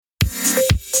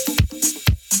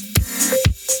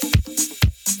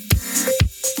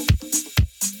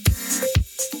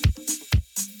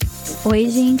Oi,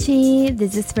 gente!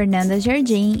 This is Fernanda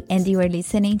Jardim, and you are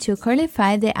listening to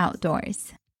Curlify the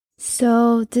Outdoors.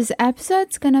 So, this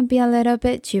episode's gonna be a little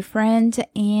bit different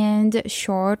and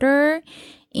shorter,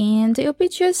 and it'll be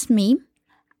just me.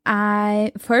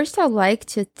 I'd like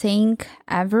to thank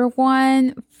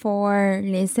everyone for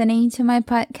listening to my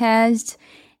podcast,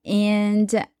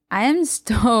 and I am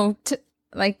stoked.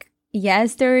 Like,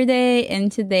 yesterday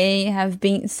and today have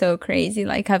been so crazy.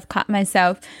 Like, I've caught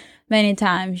myself many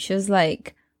times just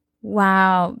like,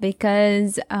 wow,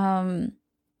 because I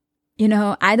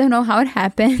don't know how it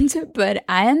happened, but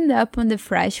I ended up on the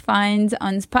Fresh Finds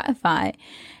on Spotify,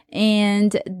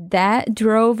 and that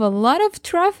drove a lot of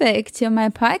traffic to my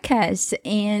podcast.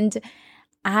 And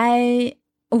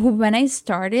when I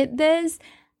started this,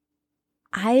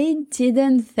 I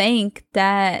didn't think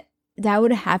that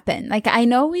would happen. Like, I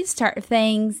know we start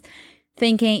things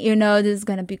thinking, this is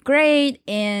gonna be great,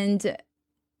 and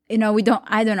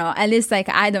I don't know, at least like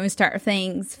I don't start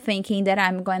things thinking that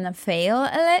I'm going to fail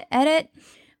at it.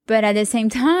 But at the same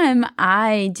time,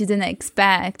 I didn't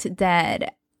expect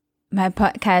that my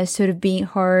podcast would be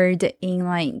heard in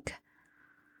like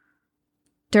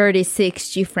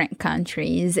 36 different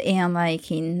countries, and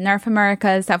like in North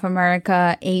America, South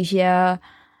America, Asia,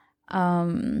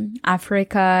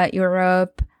 Africa,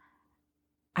 Europe.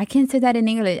 I can't say that in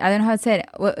English. I don't know how to say it.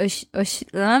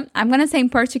 I'm going to say in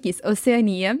Portuguese,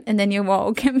 Oceania, and then you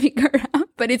all can figure it out.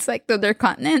 But it's like the other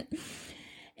continent.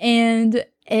 And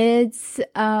it's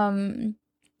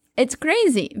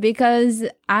crazy because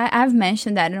I've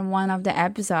mentioned that in one of the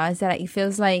episodes that it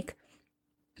feels like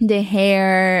the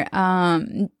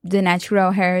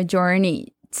natural hair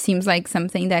journey seems like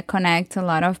something that connects a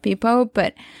lot of people.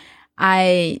 But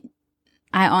I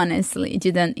honestly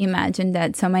didn't imagine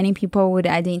that so many people would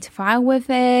identify with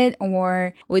it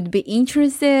or would be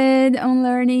interested in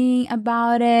learning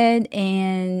about it.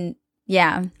 And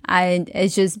yeah,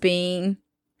 it's just being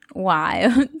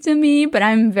wild to me, but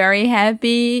I'm very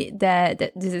happy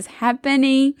that this is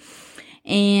happening.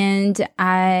 And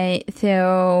I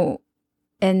feel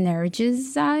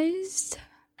energized.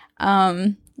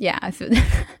 I feel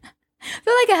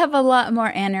like I have a lot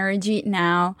more energy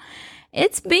now.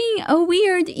 It's been a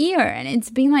weird year, and it's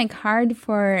been like hard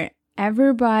for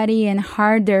everybody and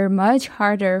much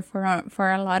harder for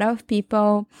a lot of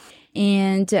people.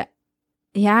 And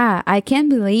yeah, I can't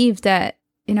believe that,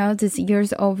 this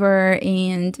year's over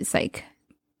and it's like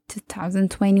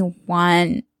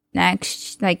 2021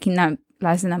 next, like in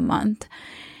less than a month.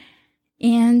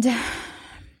 And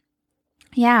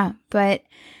yeah, but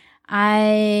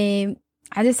I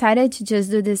decided to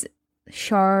just do this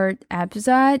short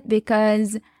episode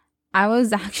because I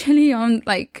was actually on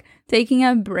like taking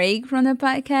a break from the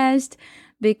podcast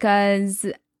because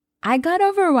I got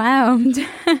overwhelmed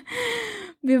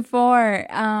before.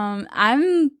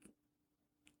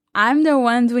 I'm the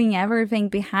one doing everything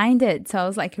behind it. So I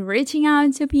was like reaching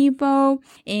out to people,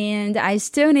 and I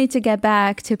still need to get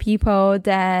back to people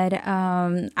that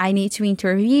I need to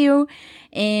interview.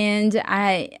 And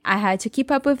I had to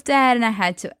keep up with that, and I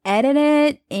had to edit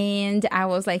it. And I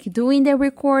was like doing the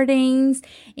recordings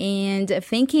and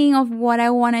thinking of what I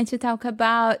wanted to talk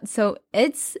about. So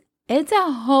it's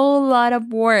a whole lot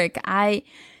of work. I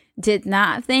did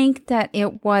not think that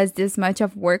it was this much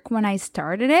of work when I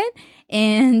started it,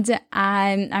 and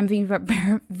I'm being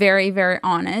very, very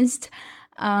honest.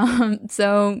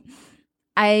 So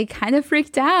I kind of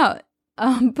freaked out,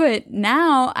 but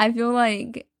now I feel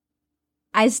like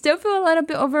I still feel a little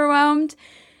bit overwhelmed,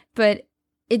 but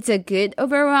it's a good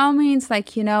overwhelming. It's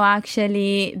like,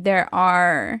 actually there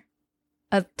are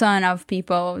a ton of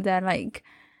people that like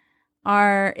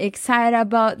are excited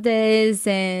about this,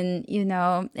 and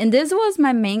and this was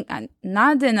my main,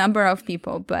 not the number of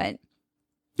people, but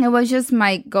it was just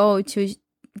my goal to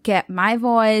get my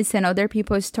voice and other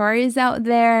people's stories out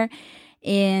there,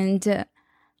 and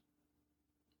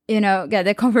get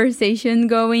the conversation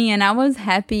going. And I was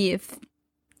happy if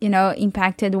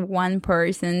impacted one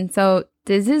person. So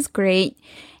this is great,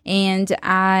 and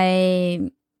I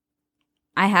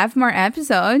have more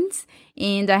episodes,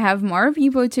 and I have more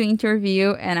people to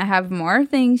interview, and I have more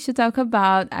things to talk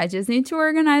about. I just need to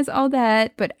organize all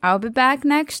that, but I'll be back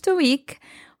next week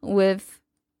with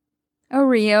a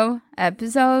real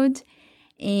episode.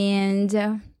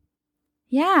 And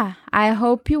yeah, I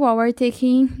hope you all are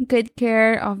taking good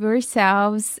care of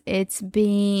yourselves. It's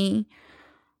been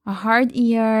a hard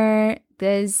year.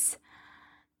 This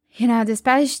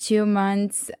past 2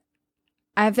 months,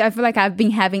 I feel like I've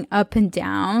been having up and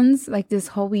downs like this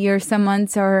whole year. Some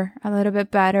months are a little bit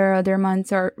better, other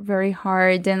months are very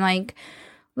hard. And like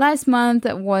last month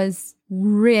was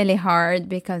really hard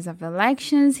because of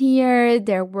elections here.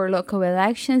 There were local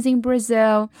elections in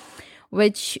Brazil,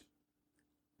 which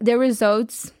the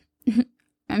results,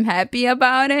 I'm happy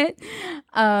about it.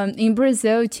 In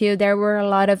Brazil, too, there were a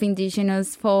lot of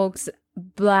indigenous folks,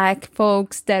 Black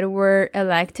folks that were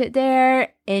elected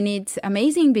there. And it's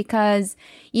amazing because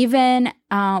even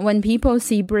when people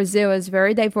see Brazil as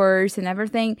very diverse and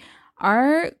everything,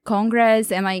 our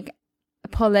Congress and like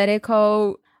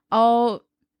political, all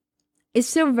is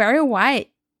still very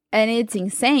white, and it's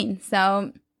insane.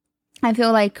 So I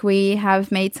feel like we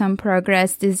have made some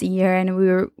progress this year, and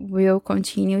we will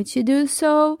continue to do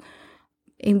so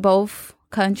in both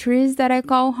countries that I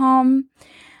call home.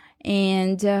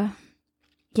 And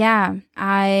I've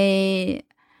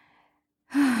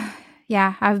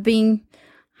been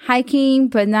hiking,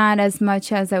 but not as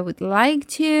much as I would like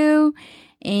to.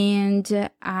 And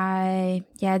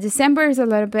December is a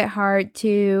little bit hard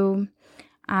too.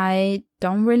 I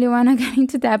don't really want to get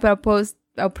into that, but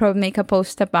I'll probably make a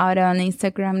post about it on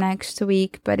Instagram next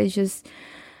week. But it's just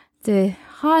the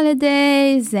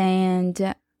holidays,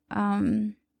 and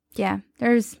I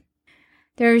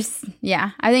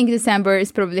think December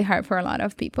is probably hard for a lot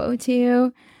of people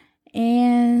too.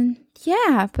 And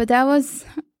but that was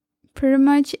pretty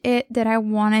much it that I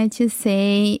wanted to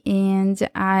say, and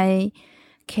I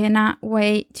cannot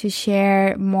wait to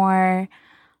share more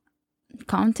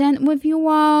content with you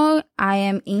all. I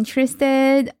am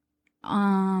interested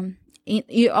I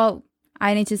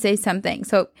need to say something.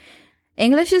 So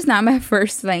English is not my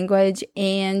first language,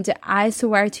 and I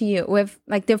swear to you, with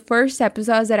like the first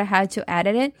episodes that I had to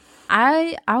edit it,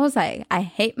 I was like, I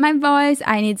hate my voice.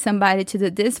 I need somebody to do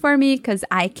this for me because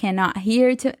I cannot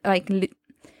hear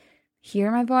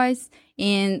my voice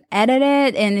and edit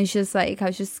it, and it's just like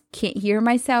I just can't hear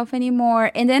myself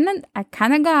anymore. And then I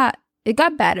kind of it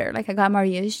got better, like I got more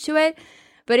used to it.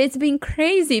 But it's been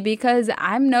crazy because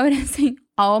I'm noticing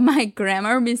all my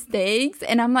grammar mistakes,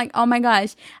 and I'm like, oh my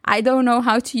gosh, I don't know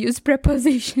how to use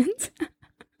prepositions.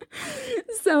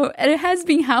 So it has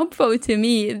been helpful to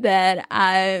me that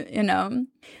I'm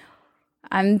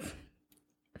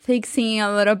fixing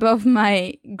a little bit of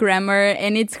my grammar.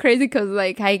 And it's crazy because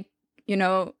like as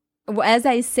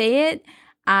I say it,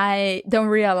 I don't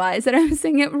realize that I'm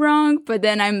saying it wrong, but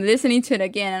then I'm listening to it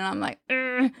again and I'm like,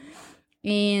 ugh.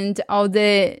 And all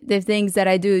the things that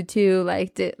I do too,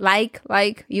 like the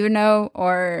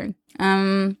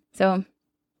so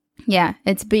yeah,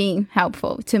 it's been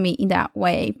helpful to me in that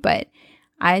way. But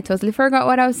I totally forgot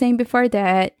what I was saying before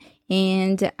that,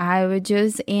 and I would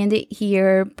just end it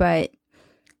here. But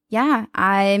yeah,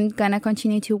 I'm gonna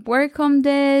continue to work on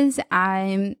this.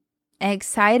 I'm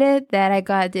excited that I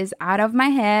got this out of my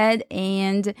head,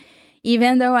 and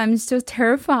even though I'm still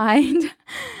terrified,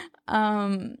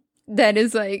 that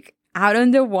is like out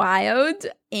in the wild,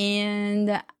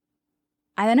 and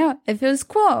I don't know, it feels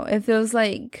cool. It feels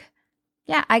like,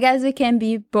 I guess it can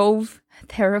be both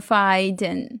terrified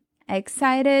and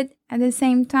excited at the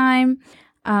same time.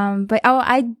 But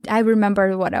I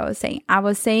remember what I was saying. I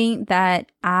was saying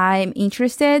that I'm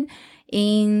interested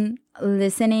in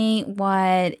listening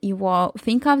what you all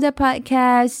think of the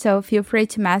podcast. So feel free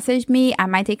to message me. I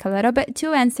might take a little bit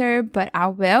to answer, but I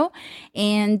will.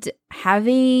 And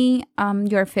having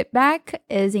your feedback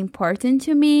is important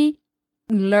to me.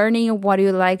 Learning what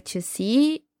you like to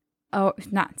see, or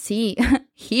not see,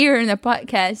 here in the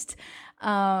podcast,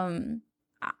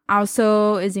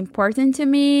 also is important to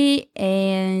me.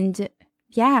 And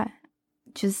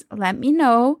just let me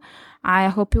know. I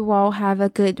hope you all have a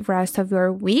good rest of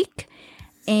your week,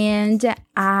 and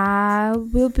I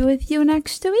will be with you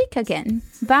next week again.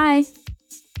 Bye.